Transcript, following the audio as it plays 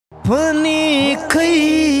پنی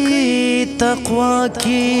کئی تقوی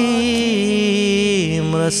کی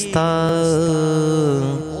مرستا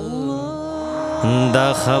دا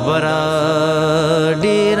خبره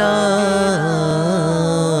ډیره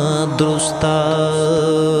درستا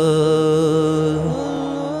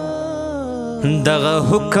دغه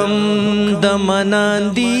حکم د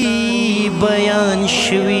مناندی بیان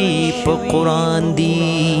شوی په قرآن دی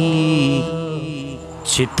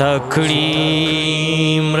چې تا کړي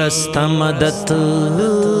مرسته مدد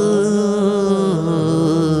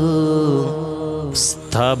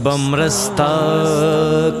ستا به مرسته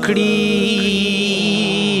کړي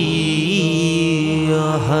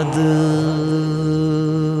احد.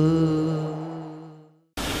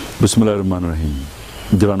 بسم الله الرحمن الرحیم.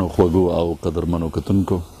 ګرانو خوږو او قدرمنو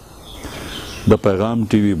کتونکو د پیغام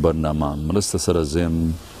ټي وي برنامه مرسته سره زم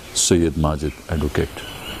سید ماجد ایډووکیټ.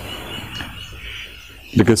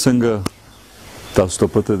 لکه څنګه تاسو ته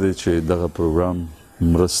پته دی چې دغه پروګرام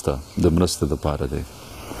مرسته د مرسته دپاره دی.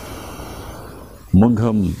 موږ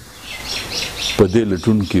هم په دې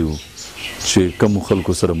لټون کې یو چې کومو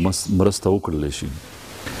خلکو سره مرسته وکړلی شي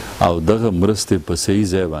او دغه مرستې په صحیح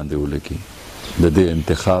ځای باندې ولګي. د دې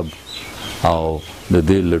انتخاب او د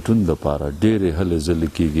دې لټون دپاره ډېرې هلې ځلې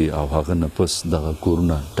کېږي او هغه نه پس دغه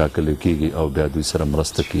کورونه ټاکلی کېږي او بیا دوی سره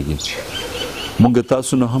مرسته کېږي. موږ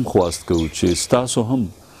تاسو نه هم خواست کوو چې ستاسو هم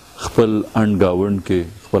خپل انډ ګاونډ کې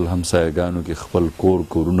خپل همسایګانو کې خپل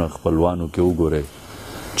کورونه خپلوانو کې وګورئ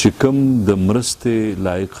چې کوم د مرستې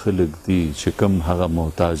لایق خلک دي، چې کوم هغه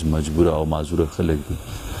محتاج مجبوره او معذوره خلک دي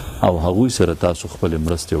او هغوی سره تاسو خپلې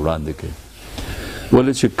مرستې وړاندې کړئ.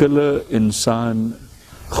 ولې چې کله انسان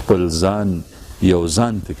خپل ځان یو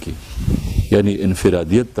ځان ته کې یعنی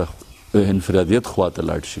انفرادیت خواته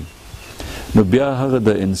لاړ شي نو بیا هغه د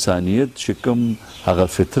انسانیت چې کوم هغه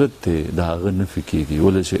فطرت دی د هغه نفي کېږي.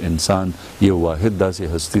 ولې چې انسان یو واحد داسې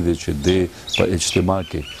هستی دی چې دی په اجتماع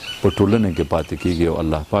کې په ټولنه کې پاتې کېږي او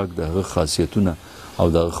الله پاک د هغه خاصیتونه او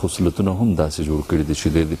د هغه خصلتونه هم داسې جوړ کړي دي چې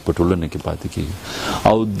دی په ټولنه کې پاتې کېږي.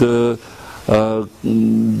 او د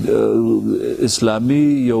اسلامي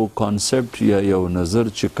یو کانسپټ یا یو نظر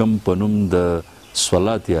چې کوم په نوم د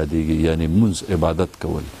صلات یادېږي یعنی مونځ عبادت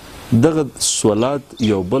کول، دغه صلات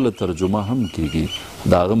یو بل ترجمه هم کیږي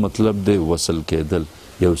د هغه مطلب دی وصل کېدل،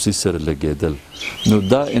 یو څیز سره لګېدل. نو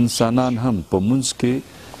دا انسانان هم په مونځ کې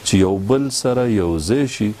چې یو بل سره یو ځای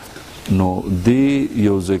شي نو دې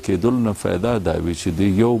یو ځای کېدلو نه فایده دا وي چې د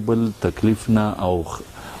یو بل تکلیف نه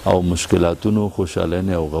او مشکلاتونو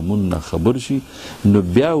خوشحالینې او غمونو نه خبر شي. نو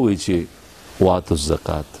بیا وایي چې واتو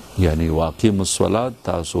الزکات یعنی واقیم الصلات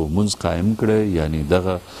تاسو منځ قایم کړئ یعنی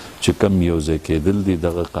دغه چې کم یو ځای کېدل دي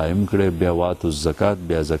دغه قایم کړئ. بیا واتو الزکات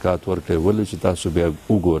بیا زکات ورکړئ. ولې چې تاسو بیا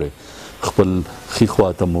وګورئ خپل ښي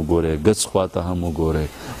خواته مو ګورئ، ګس خواته هم وګورئ،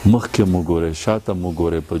 مخکې مو ګورئ، شاته مو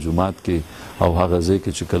ګورئ په جومات کې او هغه ځای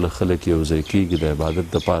کې چې کله خلک یو ځای کېږي د عبادت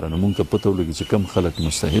دپاره نو موږ ته پته ولګي چې کم خلک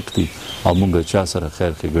مستحق دي او موږ چا سره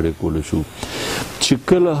خیر ښېګړې کولی شو. چې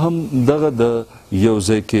کله هم دغه د یو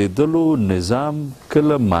ځای کېدلو نظام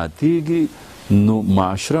کله ماتیږي نو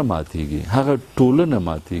معاشره ماتیږي، هغه ټولنه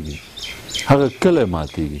ماتیږي، هغه کلی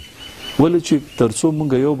ماتیږي. ولې چې تر څو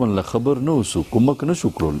موږ یو بل له خبر نه اوسو، کومک نه شو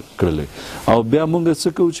کړلی او بیا موږ څه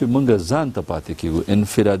کوو چې موږ ځان ته پاتې کېږو،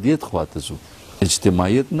 انفرادیت خواته ځو،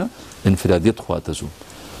 اجتماعیت نه انفرادیت خواته ځو.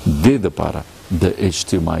 دې دپاره د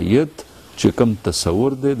اجتماعیت چې کوم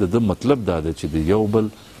تصور دی د ده مطلب دا دی چې د یو بل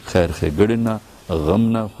خیر ښېګړې نه، غم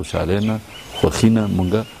نه، خوشحالۍ نه، خوښي نه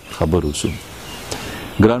موږ خبر اوسو.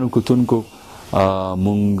 ګرانو کتونکو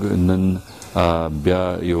موږ نن بیا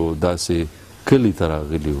یو داسې کلي ته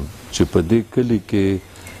راغلي وو چې په دې کلي کې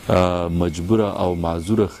مجبوره او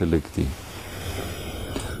معذوره خلک دي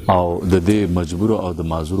او د دې مجبوره او د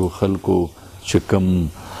معذورو خلکو چې کوم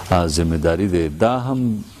ذمهداري دی دا هم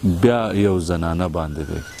بیا یو زنانه باندې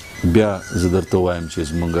دی. بیا زه درته وایم چې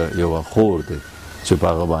زمونږ یوه خور دی چې په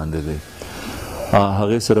هغه باندې دی.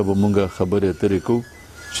 هغې سره به مونږ خبرې اترې کوو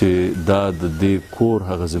چې دا د دې کور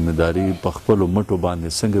هغه ذمهداري په خپلو مټو باندې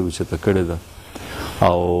څنګه اوچته کړې ده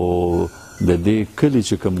او د دې کلي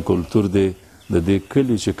چې کوم کلتور دی، د دې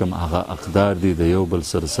کلي چې کوم هغه اقدار دي د یو بل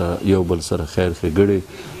سره خیر ښېګړې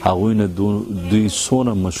هغوی نه دوی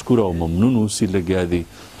څونه مشکور او ممنون اوسي لګیا دي،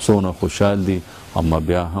 څونه خوشحال دي. اما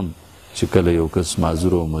بیا هم چې کله یو کس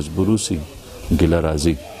معذور او مجبور اوسي ګیله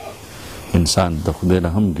راځي. انسان د خدای نه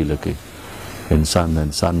هم ګیله کوي، انسان د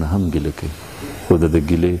انسان نه هم ګیله کوي، خو د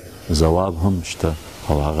ګیلې ځواب هم شته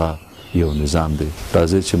او هغه یو نظام دی.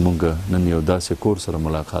 راځئ چې موږ نن یو داسې کور سره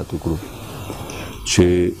ملاقات وکړو چې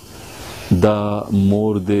دا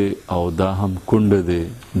مور دی او دا هم کونډه دی،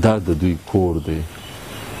 دا د دوی کور دی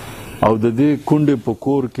او د دې کونډې په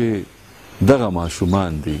کور کې دغه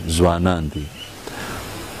ماشومان دي، ځوانان دي،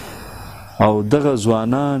 او دغه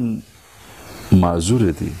ځوانان معذور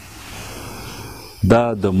دي.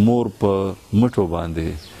 دا د مور په مټو باندې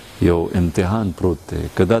یو امتحان پروت دی.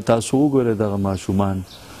 که دا تاسو وګورئ دغه ماشومان،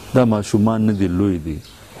 دا ماشومان نه دي، لوی دي،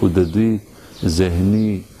 خو د دوی ذهني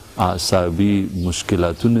اعصابي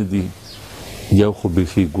مشکلاتونه دي. یو خو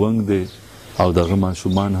بیخي ګونګ دی او دغه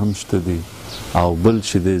ماشومان هم شته دي، او بل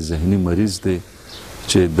چې دی ذهني مریض دی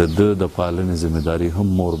چې د ده د پالنې ذمهداري هم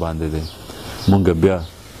مور باندې دی. مونږ بیا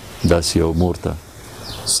داسې یو مور ته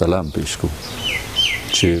سلام پیش کوو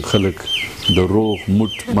چې خلک د روغ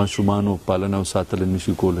موټ ماشومانو پالنه او ساتنه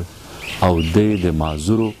نشي کولی، او دی د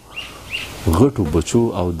معذورو غټو بچو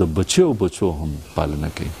او د بچو هم پالنه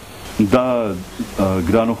کوي. دا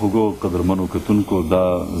ګرانو خوږو قدرمنو کتونکو، دا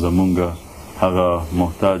زمونږ هغه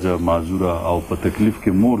محتاجه، معذوره او په تکلیف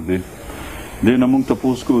کې مور دی. دې نه موږ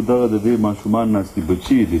تپوس کوو دغه د دې ماشومان ناستي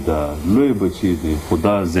بچي دي، دا لوی بچي دي، خو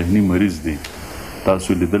دا ذهني مریض دي.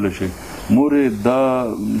 تاسو لیدلی شئ مورې دا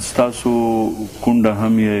ستاسو کونډه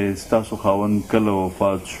هم یې، ستاسو خاوند کله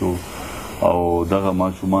وفات شو او دغه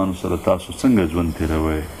ماشومانو سره تاسو څنګه ژوند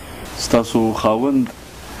تېروئ؟ ستاسو خاوند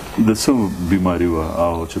د څه بیماري وه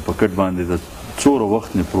او چې په کټ باندې د څومره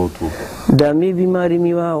وخت نه پروت و؟ دمې بیماري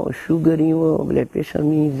مې وه او شوګر یې وه، بلډ پریشر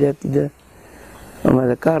مې زیات ده، همه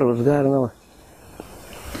د کار روزګار نه وه.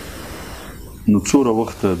 نو څومره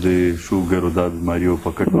وخت د شوګر او دا بیماریو په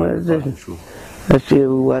کټ باندې پاتې شو؟ چې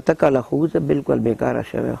 8 کاله خو وروسته بلکل بېکاره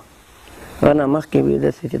شوی وه. نه مخکې مې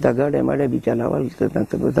داسې چې دا ګاډی ماډی بې چلول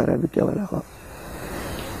ته ګزاره بې کوله. خو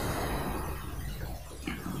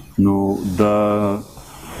نو دا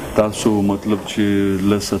تاسو مطلب چې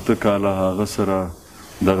له 7 کاله هغه سره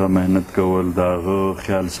دغه محنت کول، د هغه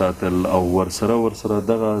خیال ساتل، او ورسره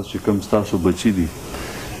دغه چې کوم ستاسو بچي دي،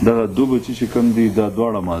 دغه 2 بچي چې کوم دي دا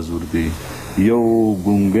دواړه معذور دي، یو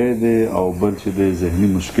ګونګی دی او بل چې دی ذهني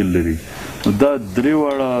مشکل لري. نو دا درې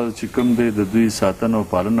واړه چې کوم دی د دوی ساتنه او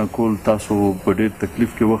پالنه کول تاسو په ډېر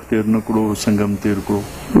تکلیف کې وخت تېر نه کړو؟ څنګه هم تېر کړو؟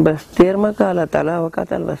 بس تېر مه که الله تعالی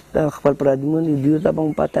وکتل، بس خپل پرادمون دي، دوی ته به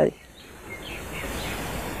مو پته دی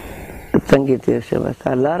څنګه یې تېر شه. بس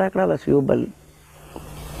الله راکړه، بس یو بل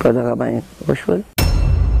په دغه باندې وشول.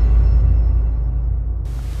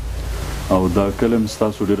 او دا کلم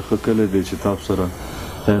ستاسو ډېر ښه کلی دی چې تاسو سره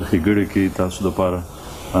خیر ښېګړې کوي، تاسو دپاره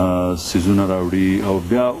څیزونه راوړي، او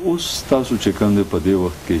بیا اوس تاسو چې کوم دی په دې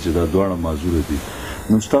وخت کې چې دا دواړه معذوره دي،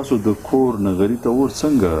 نو ستاسو د کور نغري ته اور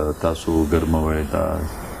څنګه تاسو ګرموئ؟ دا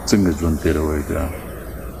څنګه ژوند تېروئ؟ دا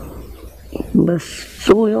بس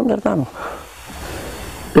څه ووایم درته، نو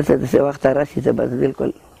دلته داسې وخت راشي ته بس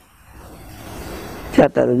بلکل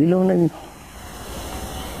چاته رویلو نه وي،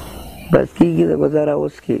 بس کېږي د ګزاره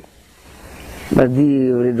اوس کې بس دې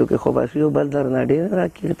ورځو کې خو بس یو بل درنه ډېر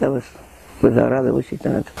راکېږي ته بس ګزاره ده وشي که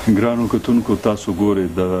نه. ګرانو کتونکو تاسو ګورئ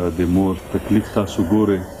د مور تکلیف، تاسو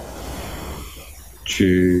ګورئ چې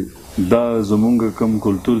دا زمونږ کوم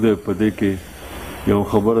کلتور دی په دې کې یو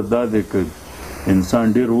خبره دا دی که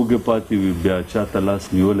انسان ډېر وږی پاتې وي بیا چاته لاس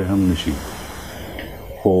نیولی هم نشي.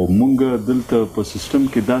 خو مونږ دلته په سیسټم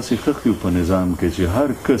کې داسې ښخ یو په نظام کې چې هر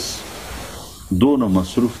کس دونه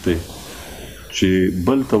مصروف دی چې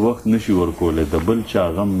بل ته وخت نشي ورکولی، د بل چا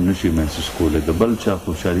غم نشي محسوس کولی، د بل چا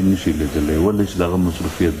خوشحالي نشي لیدلی، ولې چې دغه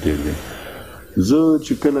مصروفیت ډېر دی. زه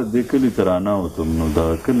چې کله دې کلي ته راننوتم نو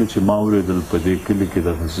دغه کلي چې ما ولیدل، په دې کلي کې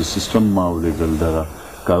دغه سیسټم ما ولیدل، دغه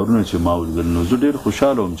کارونه چې ما ولیدل، نو زه ډېر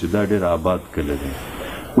خوشحاله وم چې دا ډېر آباد کلی دی.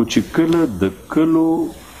 خو چې کله د کلو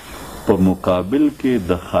په مقابل کې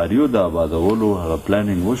د ښاریو د آبادولو هغه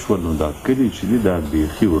پلانینګ وشول، نو دا کلي چې دي دا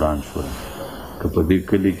بیخي وران شول. که په دې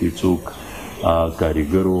کلي کې څوک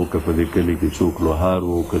کاریګر و، که په دې کلي کې څوک لوهار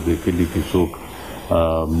و، که دې کلي کې څوک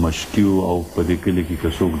مشکي و، او په دې کلي کې که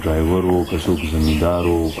څوک ډرایور و، که څوک زمیندار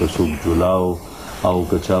و، که څوک جولا و، او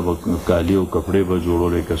که چا به کالي او کپړې به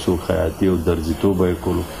جوړولې، که څوک خیاطي او درزیتوب به یې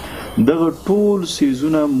کولو. دغه ټول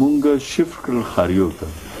څیزونه مونږ شفټ کړل ښاریو ته.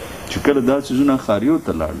 چې کله دا څیزونه ښاریو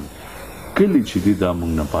ته لاړل، کلي چې دي دا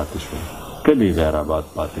مونږ نه پاتې شول، کلي غیر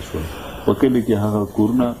آباد پاتې شول. په کلي کې هغه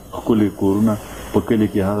کورونه، ښکلي کورونه، په کلي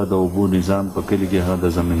کې هغه د اوبو نظام، په کلي کې هغه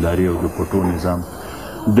د زمینداري او د پټو نظام،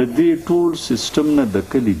 د دې ټول سیسټم نه د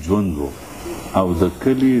کلي ژوند و او د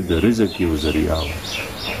کلي د رزق یو ذریعه و.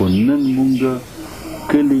 خو نن مونږ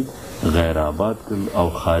کلي غیر آباد کړل او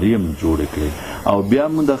ښاري هم جوړې کړې، او بیا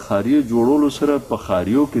مونږ د ښاري جوړولو سره په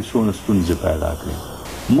ښاریو کې څونه ستونزې پیدا کړې.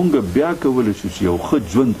 مونږ بیا کولی شو چې یو ښه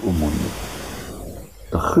ژوند ومومو.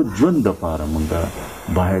 د ښه ژوند دپاره مونږ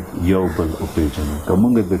باید یو بل وپېژنو. که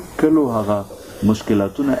مونږ د کلو هغه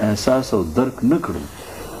مشکلاتونه احساس او درک نه کړو،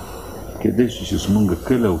 کېدای شي چې زمونږ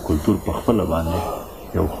کلی او کلتور په خپله باندې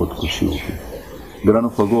یو خودکشي وکړي. ګرانو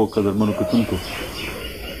خوږو او قدرمنو کتونکو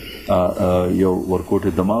یو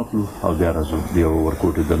ورکوټې دمه اخلو او بیا راځو د یو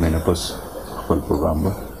ورکوټې دمې نه پس خپل پروګرام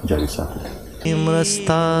به جاري ساتو.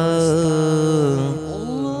 مرسته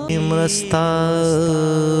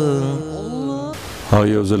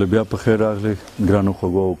یو ځل بیا په خیر راغلی ګرانو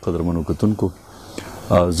خوږو او قدرمنو کتونکو.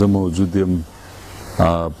 زه موجود یم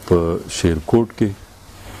په شیرکوټ کې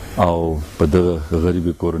او په دغه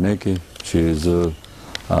غریبې کورنۍ کې چې زه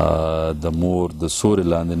د مور د سورې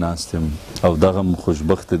لاندې ناست یم او دغه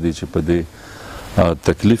خوشبخته دی چې په دې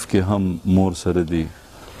تکلیف کې هم مور سره دی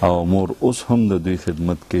او مور اوس هم د دوی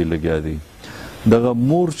خدمت کې لګیا دی. دغه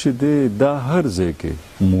مور چې دی دا هر ځای کې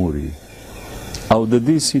مور او د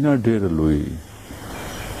دې سینه ډېره لوی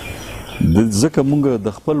ځکه مونږ د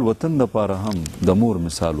خپل وطن دپاره هم د مور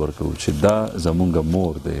مثال ورکوو چې دا زمونږ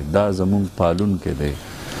مور دی، دا زمونږ پالونکی دی،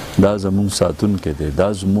 دا زمونږ ساتونکی دی، دا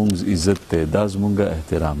زمونږ عزت دی، دا زمونږ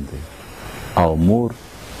احترام دی. او مور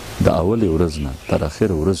د اولې ورځ نه تر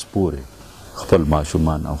اخره ورځ پورې خپل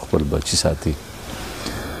ماشومان او خپل بچي ساتي.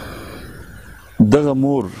 دغه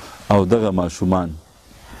مور او دغه ماشومان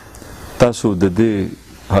تاسو د دې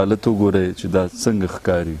حالت وګورئ چې دا څنګه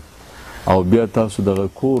ښکاري او بیا تاسو دغه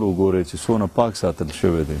کور وګورئ چې څونه پاک ساتل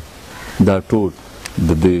شوی دی. دا ټول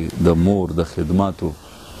د دې د مور د خدماتو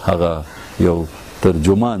هغه یو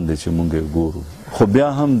ترجمان دی چې مونږ یې ګورو. خو بیا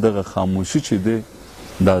هم دغه خاموشي چې دی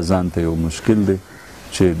دا ځان ته یو مشکل دی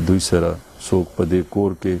چې دوی سره څوک په دې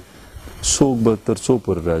کور کې څوک به تر څو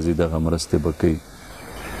پورې راځي دغه مرستې به کوي.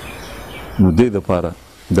 نو دې دپاره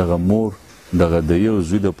دغه مور دغه د یو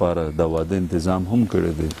زوی دپاره د واده انتظام هم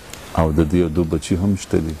کړی دی او د دې دو بچي هم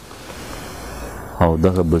شته دي او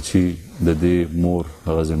دغه بچي د دې مور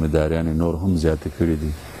هغه ذمهداریانې نور هم زیاتې کړي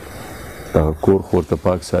دي. دغه کور خو ورته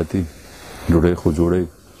پاک ساتي، ډوډۍ خو جوړوي،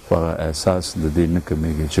 خو هغه احساس د دې نه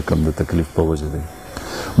کمیږي چې کوم د تکلیف په وجه دی.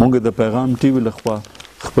 مونږ د پیغام ټي وي لخوا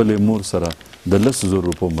خپلې مور سره د 10,000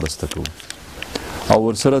 روپو مرسته کوو او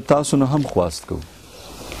ورسره تاسو نه هم خواست کوو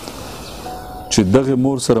چې دغه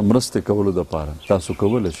مور سره مرستې کولو دپاره تاسو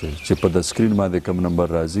کولی شئ چې په د سکرین باندې کوم نمبر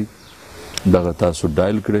راځي دغه تاسو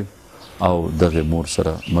ډایل کړئ او دغه مور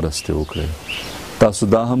سره مرستې وکړئ. تاسو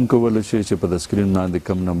دا هم کولی شئ چې په د سکرین باندې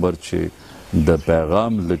کوم نمبر چې د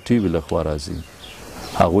پیغام له ټي وي لخوا راځي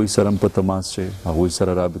هغوی سره هم په تماس شئ، هغوی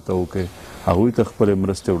سره رابطه وکړئ، هغوی ته خپلې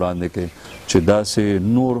مرستې وړاندې کړئ چې داسې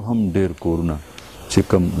نور هم ډېر کورونه چې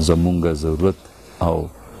کوم زمونږ ضرورت او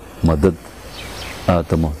مدد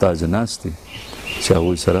ته محتاج ناست دي چې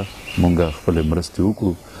هغوی سره مونږ خپلې مرستې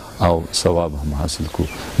وکړو او ثواب هم حاصل کړو.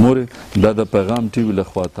 مورې دا د پیغام ټي وي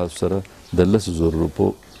لخوا تاسو سره د 10,000 روپو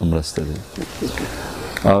مرسته دی.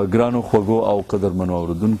 ګرانو خوږو او قدرمنو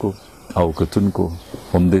اورېدونکو او کتونکو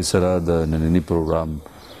همدې سره د ننني پروګرام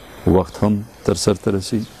وخت هم تر سرته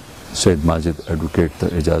رسي. سید ماجد ایډووکیټ ته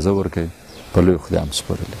اجازه ورکوي په لوی خدای هم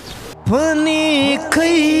سپارلی. په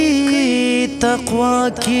نیکۍ تقوا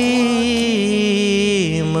کې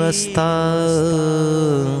مرسته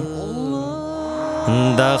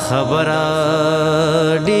دا خبره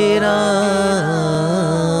ډیره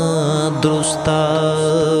درسته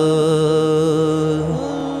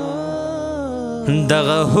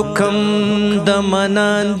دغه حکم د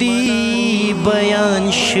مناندي بیان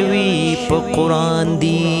شوی په قرآن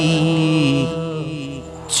دی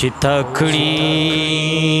چې تا کړي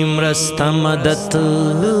مرسته مدد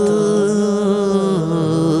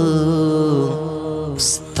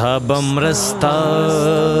ستا به مرسته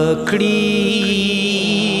کړي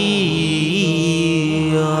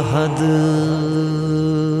احد.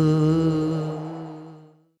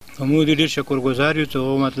 موږ ډېر شکرګزار یو چې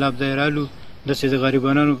مطلب دی رالو داسې د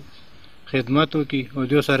غریبانو خدمت وکړي او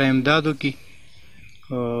دوی سره امداد وکړي.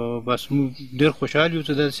 بس موږ ډېر خوشحال یو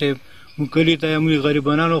چې داسې موږ کلي ته موږ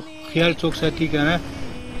غریبانو خیال څوک ساتي که نه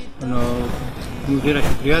نو موږ ډېره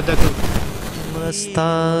شکریه ادا کوو. مرسته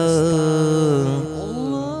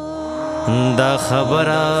دا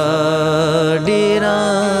خبره ډیره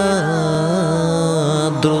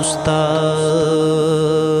درسته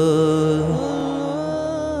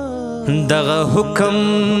دغه حکم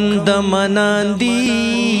د مناندي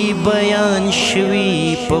بیان شوی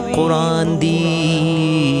په قرآن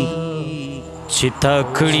دی چې تا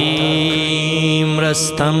کړي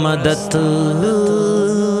مرسته مدد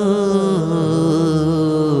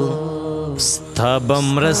ستا به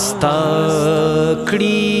مرسته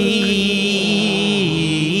کړي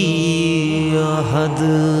احد.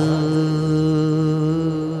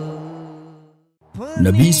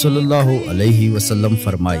 نبی صلی الله علیه وسلم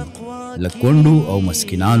فرمایي لکوندو او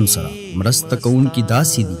مسکینانو سره مرسته کوونکي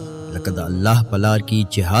داسې دي لکه د الله په لار کې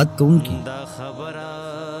جهاد کوونکي.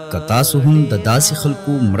 که تاسو هم د داسې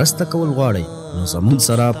خلکو مرسته کول غواړئ نو زمونږ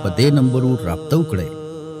سره په دې نمبرو رابطه وکړئ.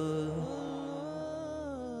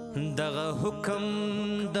 دغه حکم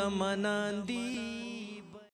د مناندي